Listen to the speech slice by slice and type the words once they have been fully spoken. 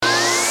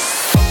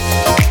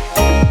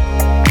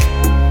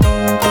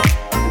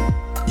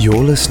You're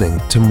listening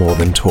to More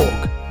Than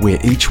Talk, where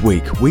each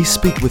week we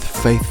speak with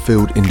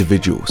faith-filled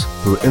individuals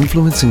who are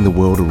influencing the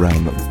world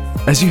around them.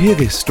 As you hear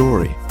their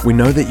story, we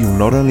know that you'll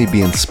not only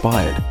be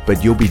inspired,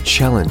 but you'll be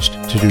challenged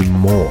to do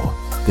more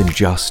than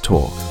just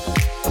talk.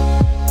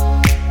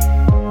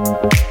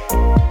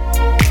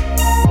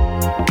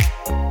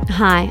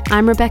 Hi,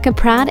 I'm Rebekah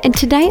Proud, and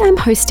today I'm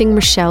hosting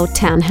Rachelle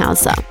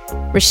Thannhuaser.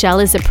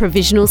 Rachelle is a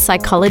provisional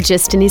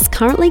psychologist and is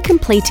currently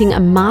completing a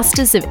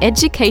Master's of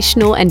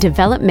Educational and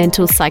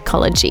Developmental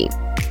Psychology.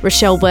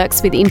 Rachelle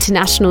works with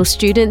international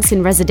students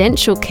in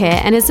residential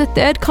care, and as a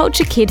third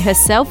culture kid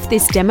herself,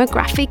 this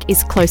demographic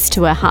is close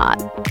to her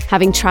heart.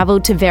 Having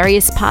travelled to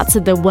various parts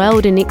of the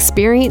world and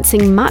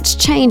experiencing much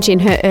change in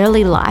her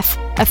early life,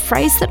 a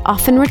phrase that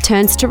often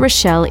returns to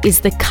Rachelle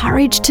is the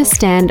courage to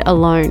stand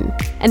alone.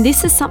 And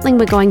this is something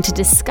we're going to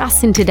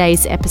discuss in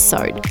today's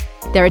episode.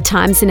 There are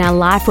times in our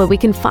life where we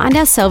can find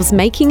ourselves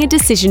making a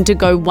decision to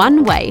go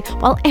one way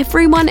while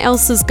everyone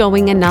else is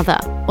going another,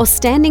 or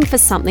standing for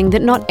something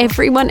that not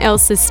everyone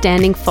else is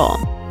standing for.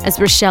 As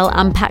Rachelle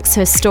unpacks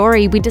her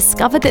story, we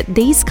discover that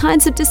these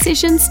kinds of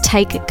decisions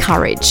take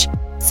courage.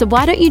 So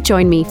why don't you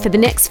join me for the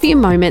next few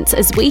moments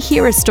as we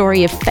hear a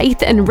story of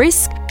faith and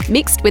risk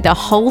mixed with a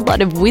whole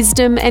lot of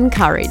wisdom and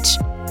courage.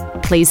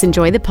 Please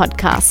enjoy the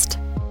podcast.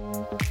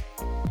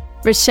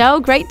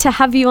 Rachelle, great to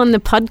have you on the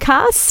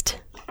podcast.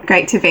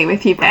 Great to be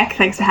with you, Beck.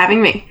 Thanks for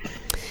having me.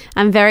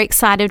 I'm very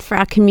excited for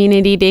our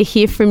community to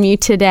hear from you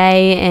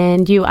today,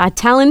 and you are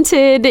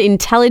talented,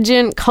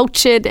 intelligent,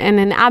 cultured, and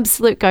an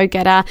absolute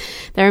go-getter.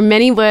 There are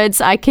many words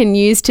I can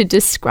use to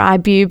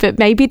describe you, but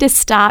maybe to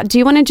start, do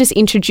you want to just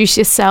introduce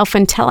yourself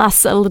and tell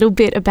us a little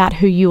bit about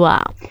who you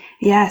are?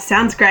 Yeah,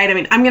 sounds great. I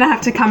mean, I'm going to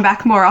have to come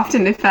back more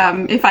often if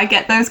I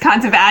get those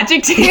kinds of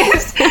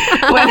adjectives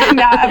when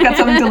I've got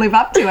something to live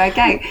up to.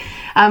 Okay.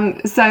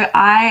 So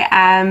I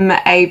am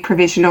a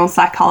provisional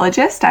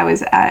psychologist. I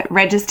was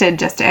registered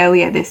just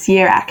earlier this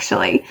year,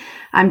 actually.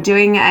 I'm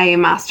doing a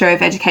Master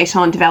of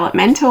Educational and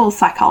Developmental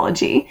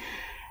Psychology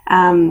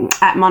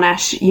at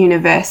Monash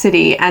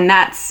University, and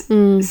that's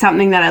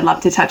something that I'd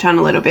love to touch on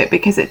a little bit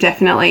because it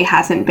definitely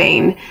hasn't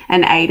been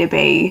an A to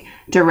B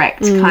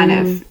direct kind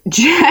of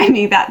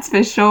journey, that's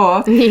for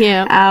sure.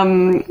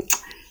 Yeah.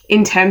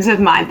 In terms of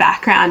my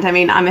background, I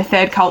mean, I'm a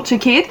third culture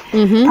kid,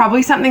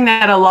 probably something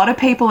that a lot of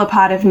people are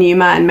part of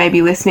Numa and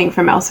maybe listening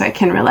from elsewhere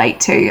can relate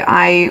to.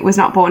 I was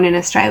not born in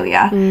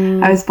Australia.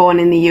 I was born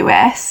in the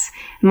US.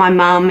 My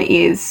mum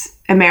is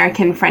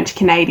American, French,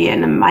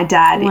 Canadian, and my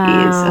dad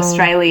is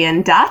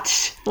Australian,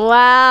 Dutch.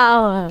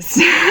 Wow.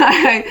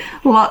 So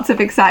lots of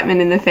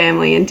excitement in the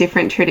family and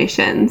different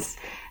traditions.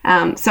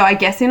 So I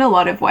guess in a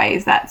lot of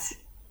ways that's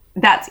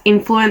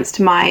influenced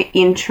my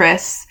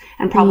interests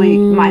and probably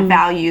my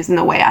values and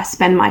the way I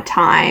spend my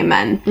time.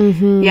 And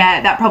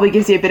yeah, that probably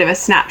gives you a bit of a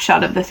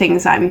snapshot of the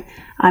things I'm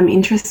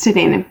interested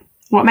in and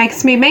what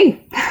makes me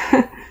me.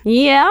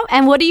 Yeah.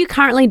 And what are you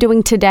currently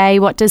doing today?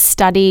 What does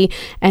study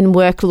and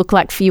work look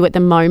like for you at the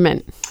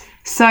moment?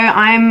 So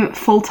I'm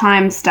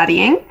full-time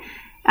studying,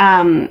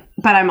 but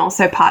I'm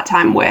also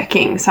part-time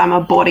working. So I'm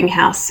a boarding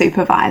house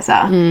supervisor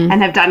and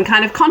have done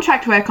kind of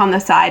contract work on the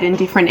side in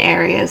different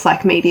areas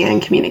like media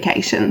and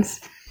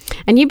communications.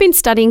 And you've been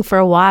studying for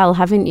a while,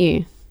 haven't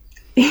you?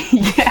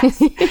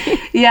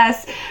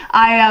 Yes.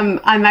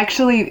 I'm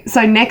actually,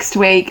 so next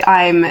week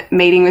I'm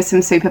meeting with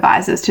some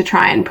supervisors to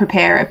try and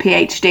prepare a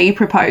PhD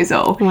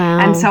proposal. Wow.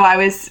 And so I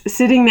was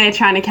sitting there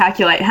trying to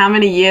calculate how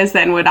many years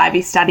then would I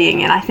be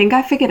studying. And I think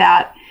I figured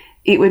out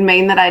it would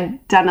mean that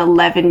I'd done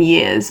 11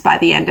 years by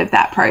the end of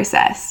that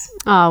process.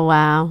 Oh,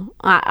 wow.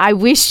 I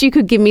wish you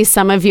could give me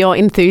some of your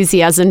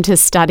enthusiasm to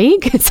study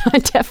because I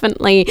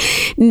definitely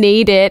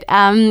need it.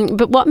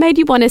 But what made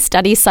you want to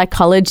study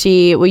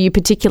psychology? Were you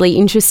particularly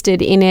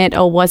interested in it,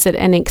 or was it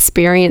an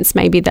experience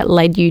maybe that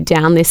led you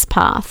down this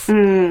path?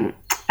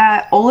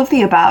 All of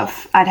the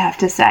above, I'd have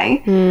to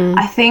say.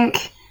 I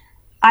think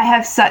I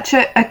have such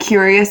a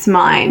curious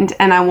mind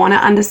and I want to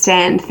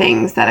understand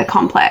things that are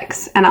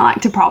complex and I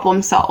like to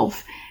problem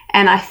solve.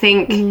 And I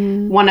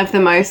think one of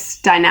the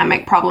most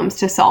dynamic problems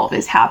to solve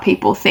is how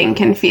people think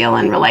and feel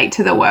and relate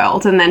to the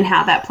world, and then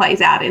how that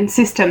plays out in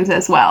systems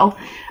as well.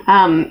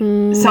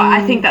 So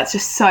I think that's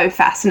just so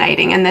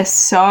fascinating, and there's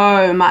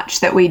so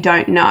much that we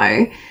don't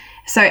know.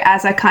 So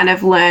as I kind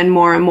of learn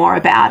more and more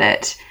about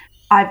it,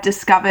 I've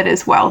discovered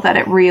as well that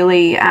it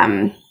really,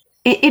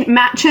 it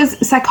matches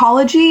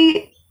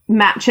psychology,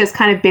 matches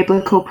kind of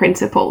biblical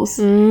principles,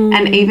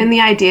 and even the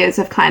ideas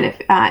of kind of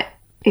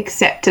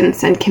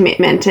acceptance and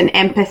commitment and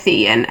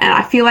empathy, and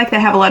I feel like they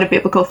have a lot of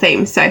biblical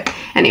themes. So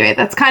anyway,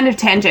 that's kind of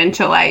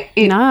tangential.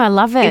 No, I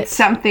love it. It's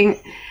something,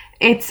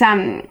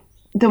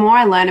 the more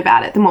I learn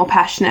about it, the more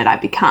passionate I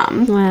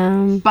become.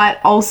 Wow. But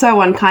also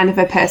on kind of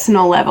a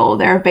personal level,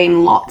 there have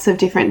been lots of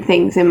different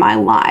things in my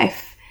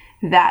life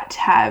that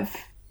have,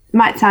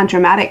 might sound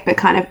dramatic, but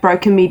kind of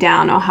broken me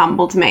down or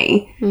humbled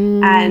me.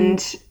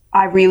 And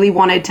I really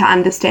wanted to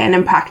understand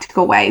in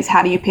practical ways,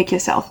 how do you pick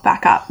yourself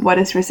back up? What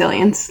does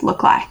resilience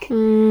look like?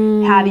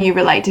 How do you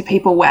relate to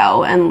people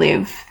well and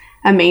live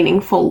a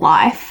meaningful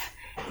life?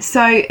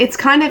 So it's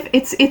kind of,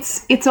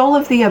 it's all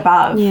of the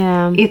above.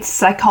 Yeah. It's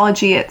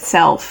psychology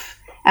itself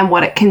and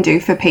what it can do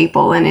for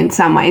people. And in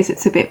some ways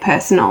it's a bit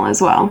personal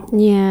as well.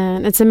 Yeah.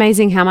 It's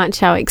amazing how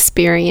much our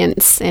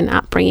experience and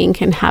upbringing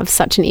can have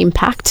such an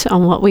impact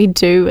on what we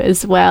do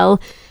as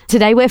well.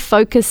 Today we're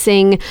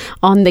focusing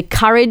on the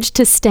courage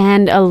to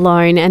stand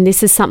alone, and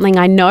this is something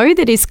I know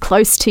that is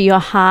close to your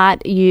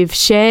heart. You've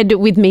shared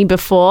with me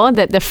before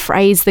that the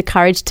phrase the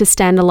courage to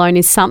stand alone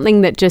is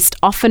something that just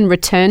often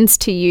returns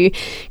to you.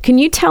 Can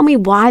you tell me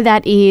why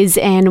that is,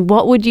 and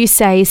what would you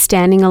say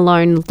standing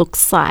alone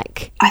looks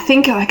like? I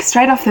think like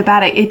straight off the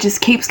bat, it just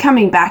keeps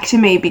coming back to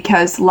me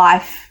because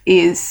life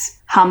is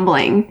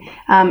humbling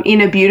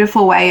in a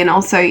beautiful way and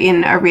also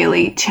in a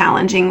really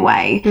challenging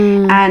way.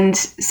 And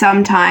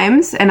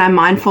sometimes, and I'm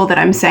mindful that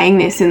I'm saying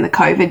this in the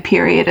COVID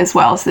period as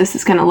well, so this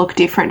is going to look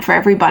different for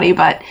everybody,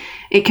 but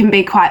it can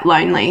be quite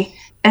lonely.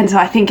 And so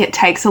I think it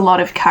takes a lot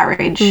of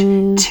courage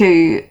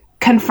to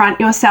confront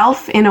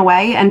yourself in a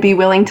way and be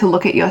willing to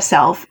look at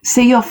yourself,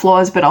 see your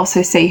flaws, but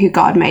also see who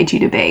God made you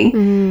to be,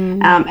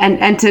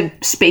 and to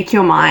speak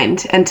your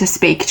mind and to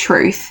speak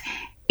truth,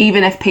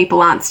 even if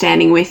people aren't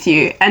standing with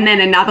you. And then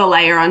another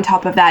layer on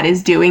top of that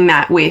is doing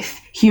that with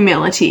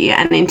humility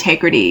and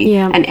integrity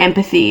and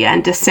empathy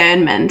and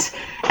discernment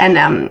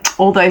and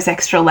all those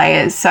extra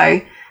layers.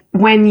 So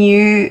when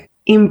you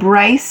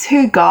embrace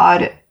who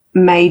God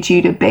made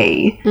you to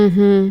be,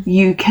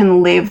 you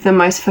can live the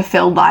most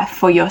fulfilled life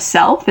for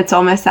yourself. It's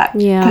almost that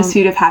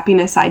pursuit of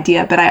happiness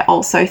idea, but I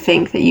also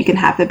think that you can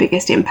have the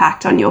biggest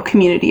impact on your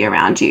community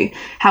around you,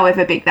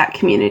 however big that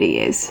community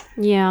is.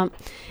 Yeah.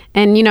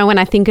 And, you know, when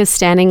I think of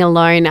standing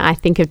alone, I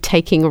think of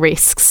taking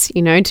risks,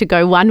 you know, to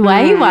go one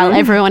way while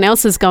everyone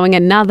else is going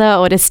another,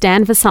 or to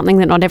stand for something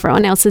that not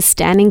everyone else is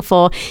standing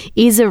for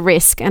is a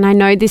risk. And I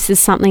know this is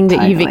something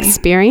that you've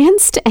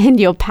experienced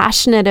and you're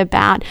passionate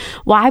about.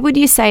 Why would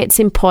you say it's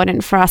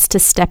important for us to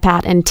step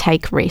out and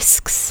take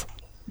risks?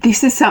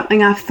 This is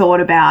something I've thought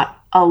about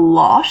a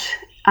lot.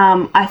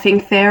 I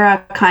think there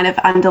are kind of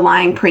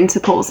underlying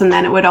principles, and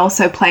then it would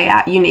also play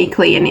out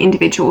uniquely in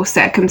individual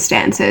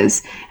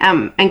circumstances,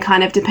 and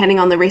kind of depending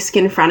on the risk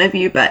in front of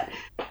you. But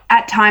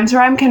at times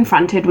where I'm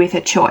confronted with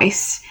a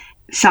choice,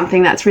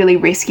 something that's really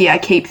risky, I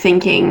keep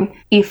thinking,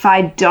 if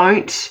I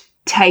don't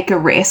take a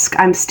risk,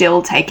 I'm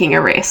still taking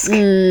a risk.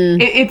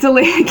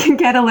 It can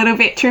get a little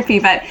bit trippy,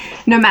 but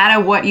no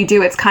matter what you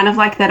do, it's kind of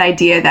like that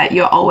idea that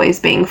you're always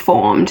being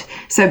formed.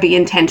 So be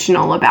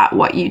intentional about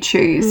what you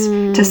choose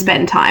to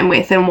spend time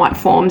with and what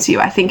forms you.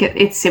 I think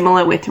it's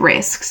similar with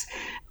risks.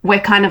 We're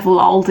kind of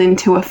lulled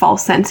into a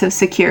false sense of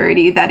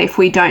security that if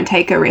we don't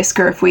take a risk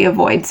or if we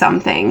avoid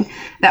something,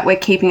 that we're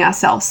keeping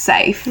ourselves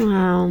safe.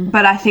 Wow.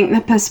 But I think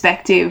the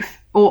perspective,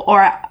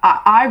 or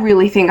I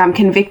really think I'm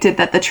convicted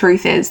that the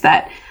truth is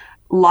that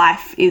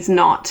life is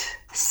not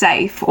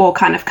safe or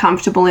kind of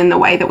comfortable in the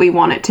way that we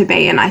want it to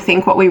be. And I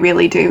think what we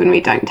really do when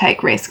we don't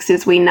take risks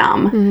is we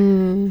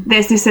numb.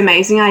 There's this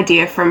amazing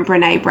idea from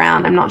Brené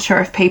Brown. I'm not sure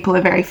if people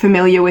are very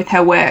familiar with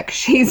her work.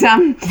 She's oh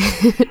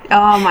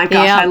my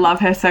gosh, I love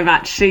her so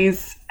much. She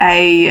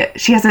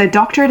has a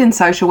doctorate in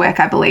social work,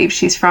 I believe.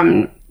 She's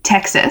from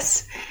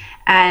Texas,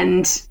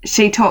 and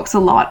she talks a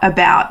lot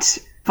about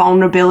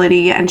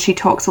vulnerability, and she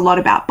talks a lot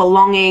about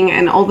belonging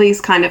and all these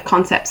kind of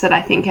concepts that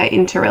I think are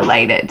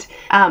interrelated.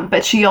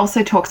 But she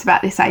also talks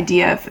about this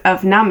idea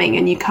of numbing,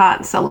 and you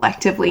can't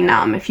selectively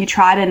numb. If you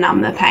try to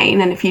numb the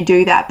pain, and if you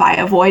do that by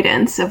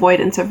avoidance of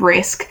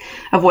risk,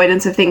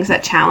 avoidance of things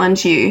that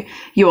challenge you,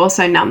 you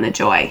also numb the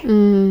joy.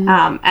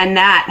 And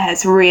that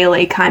has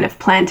really kind of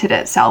planted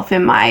itself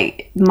in my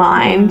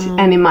mind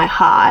and in my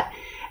heart,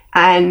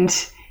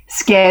 and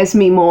scares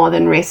me more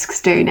than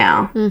risks do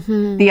now.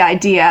 The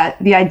idea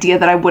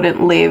that I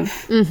wouldn't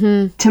live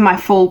to my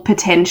full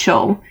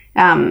potential,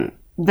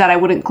 that I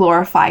wouldn't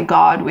glorify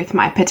God with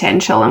my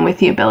potential and with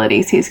the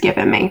abilities He's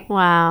given me.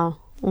 Wow.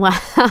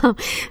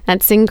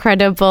 That's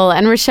incredible.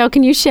 And Rachelle,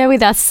 can you share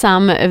with us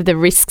some of the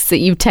risks that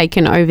you've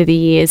taken over the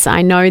years?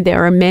 I know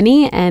there are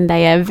many and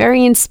they are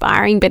very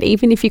inspiring, but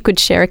even if you could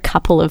share a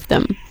couple of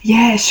them.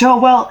 Yeah, sure.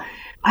 Well,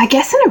 I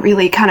guess in a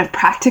really kind of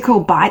practical,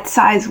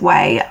 bite-sized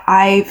way,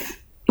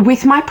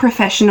 with my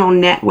professional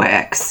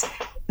networks,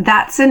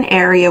 that's an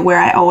area where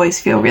I always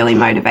feel really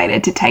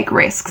motivated to take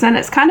risks. And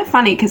it's kind of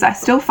funny because I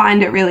still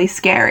find it really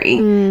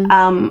scary.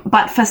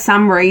 But for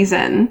some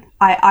reason,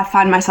 I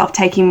find myself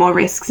taking more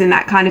risks in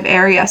that kind of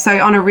area. So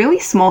on a really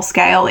small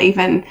scale,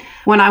 even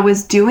when I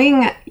was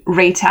doing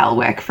retail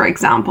work, for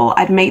example,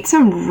 I'd meet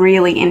some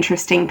really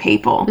interesting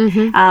people.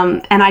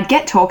 And I'd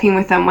get talking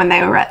with them when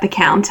they were at the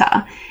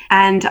counter.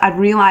 And I'd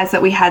realize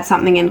that we had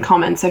something in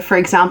common. So, for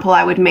example,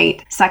 I would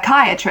meet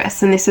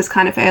psychiatrists, and this is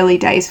kind of early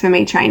days for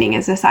me training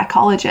as a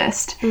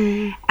psychologist.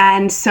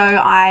 And so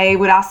I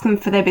would ask them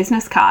for their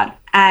business card.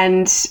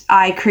 And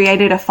I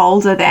created a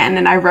folder then,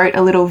 and I wrote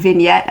a little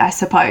vignette, I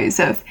suppose,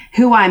 of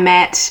who I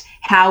met,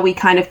 how we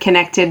kind of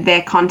connected,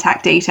 their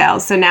contact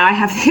details. So now I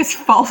have this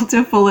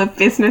folder full of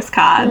business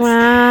cards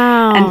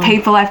and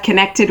people I've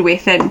connected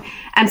with.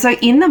 And so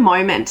in the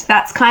moment,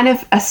 that's kind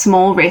of a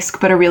small risk,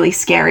 but a really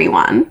scary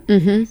one.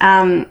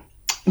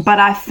 But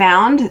I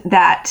found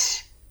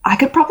that I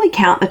could probably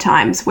count the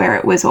times where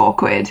it was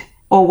awkward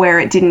or where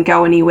it didn't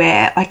go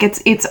anywhere. Like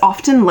it's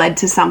often led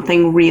to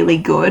something really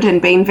good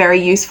and been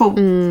very useful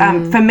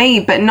for me,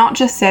 but not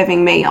just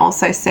serving me,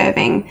 also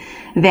serving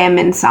them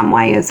in some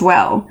way as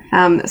well.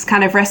 There's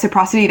kind of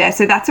reciprocity there.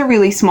 So that's a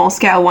really small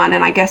scale one.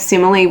 And I guess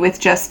similarly with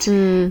just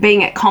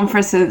being at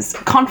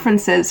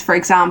conferences, for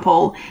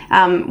example,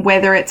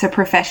 whether it's a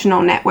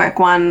professional network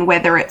one,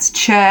 whether it's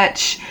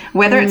church,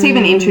 whether it's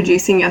even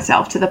introducing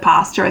yourself to the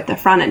pastor at the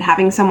front and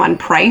having someone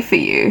pray for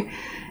you.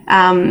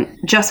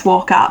 Just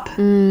walk up.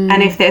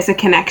 And if there's a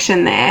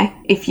connection there,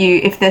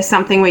 if there's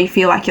something where you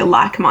feel like you're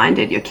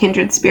like-minded, you're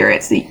kindred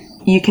spirits,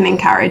 you can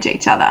encourage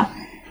each other.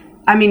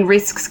 I mean,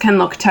 risks can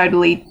look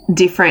totally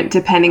different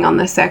depending on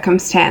the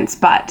circumstance,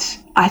 but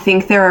I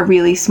think there are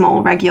really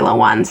small, regular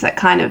ones that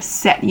kind of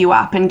set you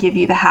up and give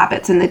you the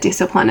habits and the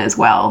discipline as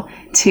well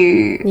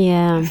to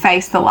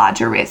face the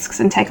larger risks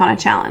and take on a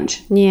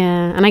challenge.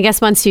 Yeah. And I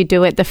guess once you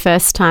do it the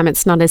first time,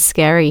 it's not as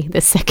scary the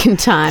second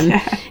time.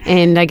 Yeah.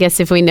 And I guess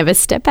if we never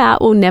step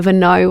out, we'll never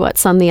know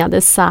what's on the other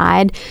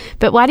side.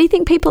 But why do you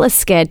think people are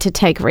scared to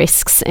take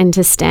risks and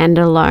to stand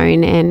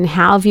alone? And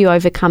how have you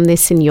overcome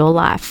this in your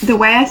life? The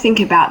way I think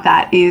about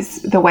that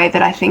is the way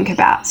that I think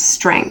about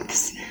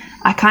strengths.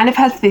 I kind of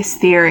have this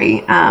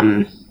theory,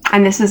 and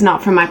this is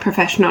not from my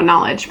professional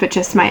knowledge, but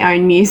just my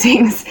own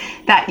musings,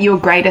 that your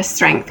greatest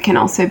strength can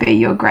also be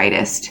your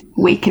greatest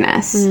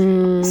weakness.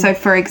 So,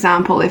 for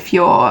example, if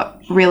you're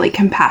really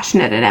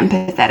compassionate and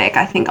empathetic,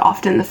 I think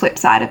often the flip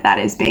side of that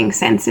is being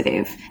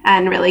sensitive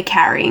and really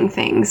carrying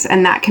things,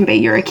 and that can be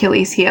your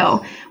Achilles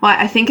heel. Well,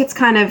 I think it's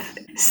kind of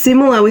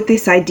similar with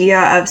this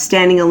idea of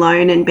standing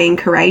alone and being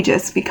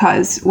courageous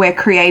because we're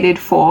created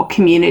for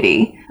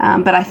community,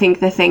 but I think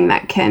the thing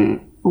that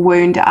can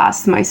wound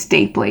us most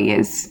deeply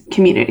is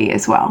community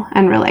as well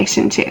and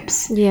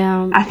relationships.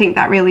 Yeah. I think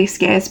that really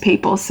scares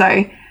people. So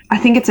I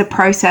think it's a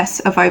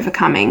process of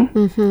overcoming.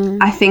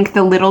 I think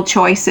the little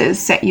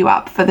choices set you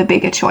up for the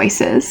bigger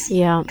choices.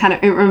 Yeah. Kind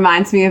of, it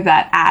reminds me of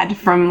that ad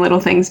from Little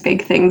Things,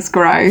 Big Things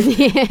Grow.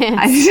 Yes.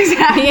 I just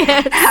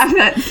have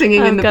that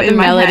singing in my head. I've got the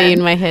melody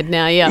in my head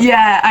now, yeah.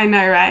 Yeah, I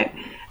know, right?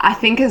 I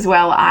think as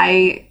well,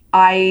 I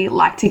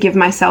like to give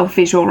myself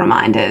visual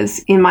reminders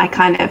in my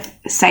kind of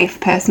safe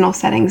personal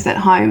settings at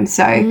home.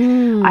 So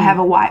I have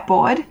a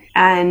whiteboard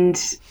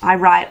and I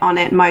write on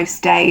it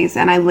most days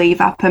and I leave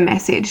up a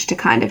message to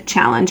kind of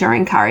challenge or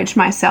encourage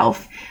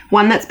myself.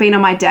 One that's been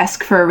on my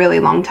desk for a really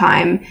long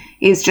time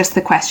is just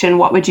the question,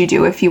 what would you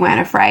do if you weren't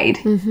afraid?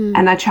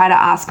 And I try to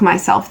ask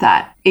myself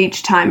that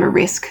each time a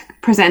risk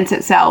presents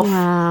itself.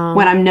 Wow.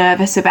 When I'm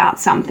nervous about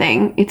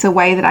something, it's a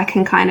way that I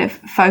can kind of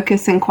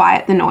focus and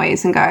quiet the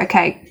noise and go,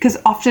 okay, because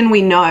often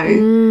we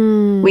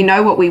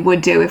know what we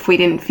would do if we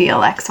didn't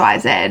feel X, Y,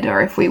 Z,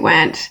 or if we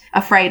weren't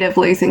afraid of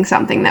losing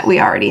something that we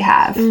already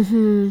have.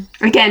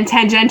 Again,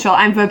 tangential.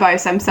 I'm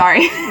verbose. I'm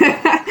sorry.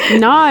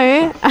 No,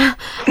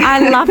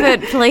 I love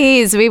it.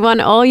 Please. We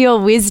want all your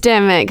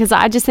wisdom because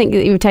I just think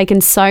that you've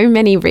taken so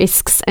many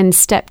risks and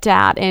stepped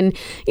out and,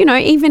 you know,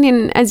 even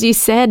in, as you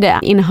said,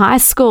 in high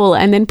school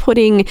and then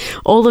putting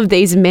all of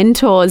these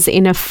mentors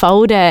in a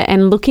folder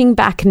and looking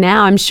back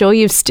now, I'm sure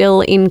you're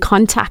still in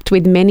contact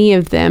with many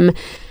of them.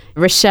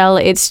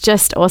 Rachelle, it's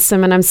just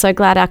awesome and I'm so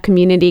glad our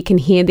community can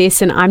hear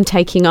this and I'm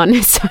taking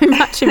on so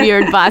much of your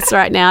advice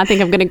right now. I think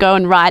I'm going to go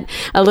and write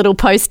a little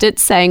post-it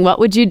saying, what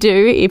would you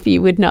do if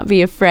you would not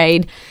be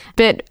afraid?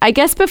 But I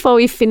guess before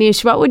we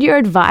finish, what would your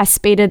advice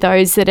be to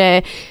those that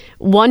are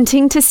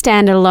wanting to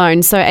stand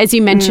alone? So as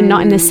you mentioned,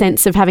 not in the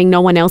sense of having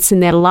no one else in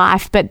their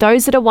life, but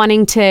those that are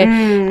wanting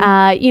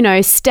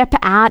to, step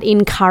out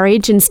in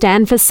courage and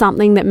stand for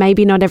something that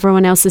maybe not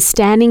everyone else is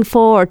standing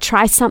for or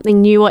try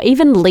something new or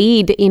even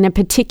lead in a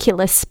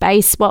particular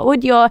space. What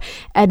would your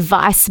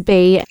advice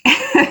be?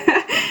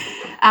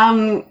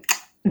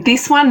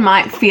 This one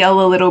might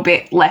feel a little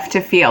bit left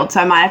of field,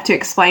 so I might have to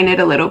explain it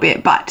a little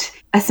bit. But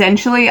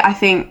essentially, I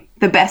think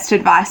the best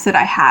advice that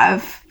I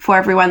have for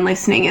everyone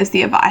listening is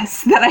the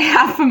advice that I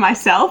have for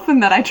myself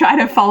and that I try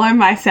to follow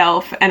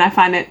myself, and I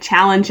find it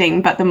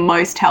challenging but the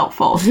most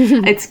helpful.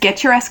 It's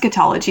get your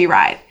eschatology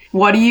right.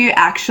 What do you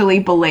actually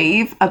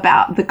believe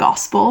about the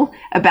gospel,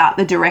 about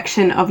the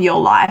direction of your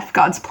life,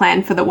 God's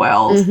plan for the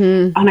world?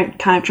 On a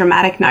kind of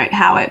dramatic note,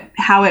 how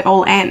it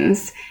all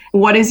ends.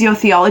 What is your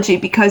theology?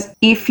 Because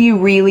if you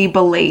really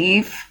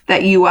believe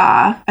that you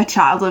are a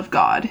child of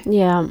God,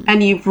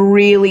 and you've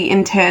really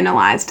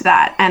internalized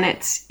that, and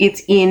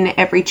it's in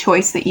every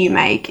choice that you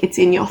make, it's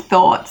in your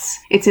thoughts,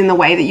 it's in the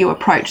way that you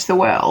approach the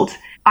world,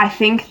 I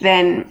think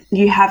then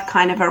you have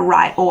kind of a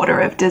right order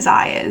of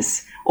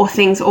desires, or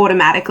things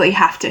automatically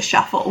have to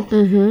shuffle.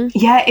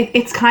 Yeah,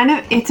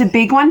 it's a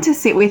big one to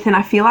sit with, and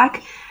I feel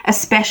like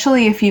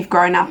especially if you've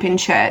grown up in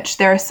church,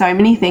 there are so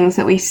many things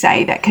that we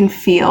say that can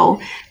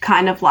feel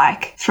kind of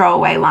like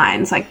throwaway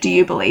lines, like, do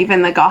you believe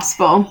in the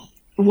gospel?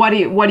 What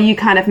are you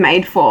kind of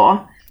made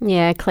for?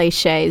 Yeah,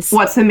 cliches.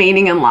 What's the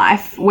meaning in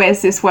life?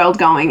 Where's this world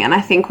going? And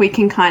I think we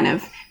can kind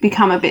of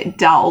become a bit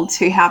dull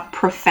to how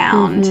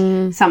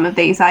profound some of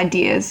these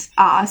ideas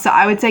are. So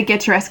I would say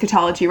get your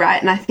eschatology right.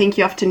 And I think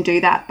you often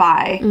do that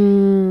by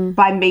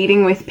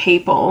meeting with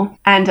people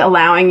and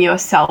allowing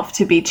yourself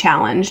to be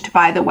challenged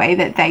by the way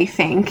that they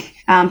think,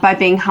 by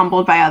being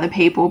humbled by other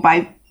people,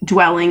 by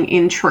dwelling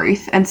in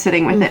truth and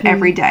sitting with it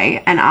every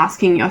day and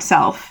asking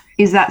yourself,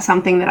 is that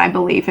something that I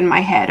believe in my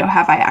head, or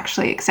have I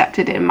actually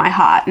accepted it in my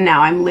heart and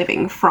now I'm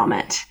living from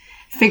it?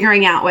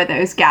 Figuring out where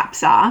those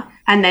gaps are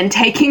and then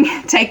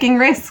taking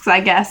risks,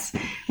 I guess,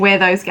 where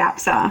those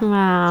gaps are.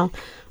 Wow.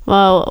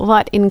 Well,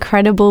 what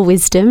incredible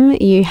wisdom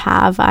you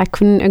have. I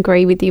couldn't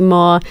agree with you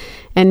more.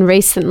 And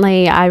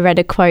recently I read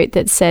a quote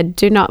that said,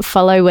 "Do not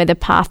follow where the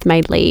path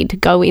may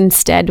lead. Go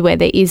instead where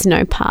there is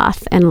no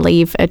path and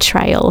leave a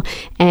trail."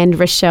 And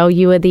Rachelle,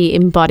 you are the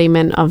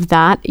embodiment of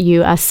that.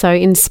 You are so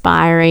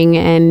inspiring.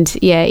 And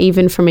yeah,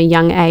 even from a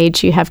young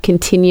age, you have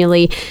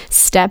continually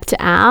stepped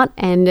out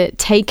and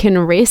taken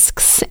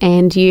risks,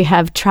 and you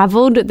have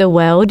traveled the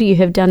world. You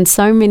have done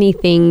so many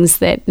things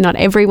that not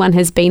everyone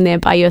has been there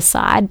by your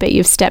side, but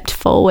you've stepped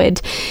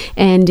forward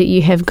and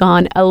you have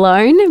gone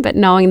alone, but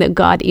knowing that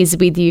God is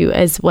with you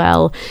as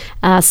well.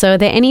 So are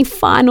there any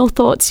final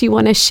thoughts you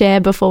want to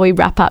share before we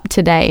wrap up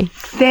today?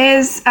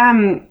 There's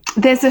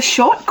a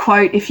short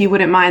quote, if you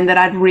wouldn't mind, that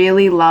I'd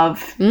really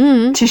love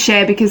to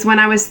share, because when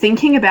I was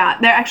thinking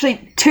about, there are actually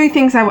two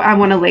things I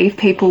want to leave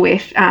people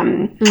with.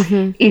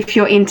 If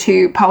you're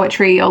into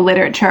poetry or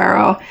literature,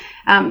 or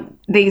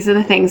these are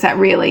the things that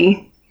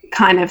really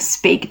kind of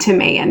speak to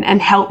me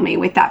and help me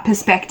with that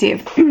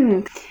perspective.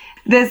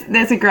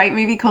 There's a great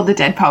movie called The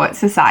Dead Poets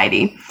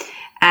Society,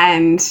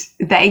 and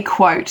they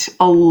quote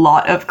a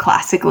lot of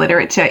classic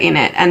literature in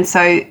it. And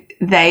so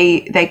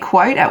they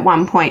quote at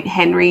one point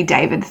Henry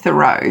David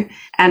Thoreau.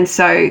 And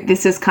so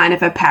this is kind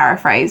of a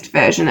paraphrased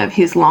version of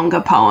his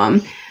longer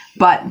poem.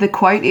 But the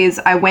quote is,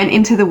 "I went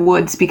into the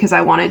woods because I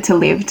wanted to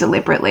live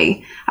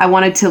deliberately. I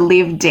wanted to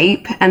live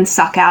deep and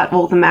suck out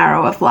all the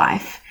marrow of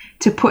life,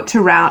 to put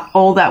to rout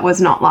all that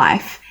was not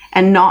life,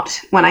 and not,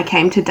 when I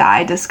came to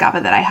die, discover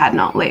that I had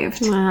not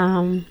lived."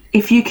 Wow.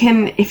 If you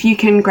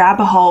can grab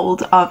a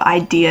hold of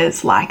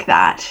ideas like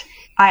that,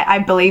 I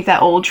believe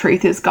that all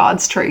truth is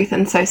God's truth.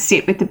 And so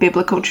sit with the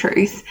biblical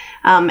truth,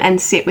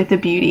 and sit with the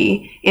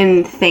beauty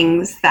in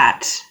things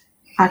that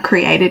are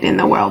created in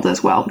the world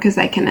as well, because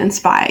they can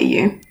inspire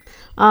you.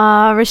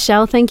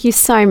 Rachelle, thank you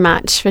so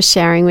much for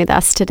sharing with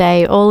us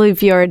today, all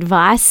of your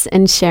advice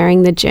and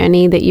sharing the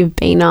journey that you've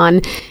been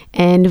on.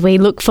 And we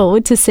look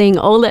forward to seeing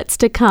all that's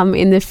to come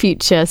in the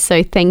future.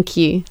 So thank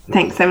you.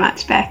 Thanks so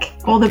much, Beck.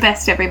 All the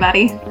best,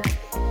 everybody.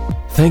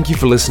 Thank you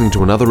for listening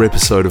to another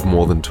episode of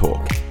More Than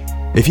Talk.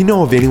 If you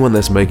know of anyone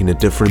that's making a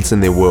difference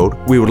in their world,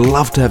 we would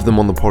love to have them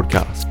on the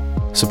podcast.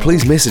 So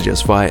please message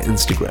us via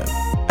Instagram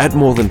at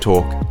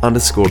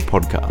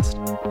morethantalk_podcast.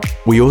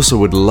 We also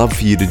would love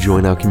for you to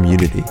join our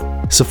community.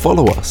 So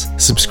follow us,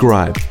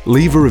 subscribe,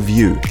 leave a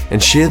review,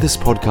 and share this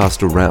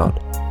podcast around,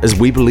 as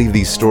we believe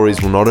these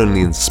stories will not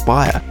only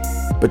inspire,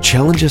 but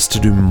challenge us to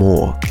do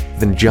more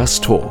than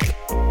just talk.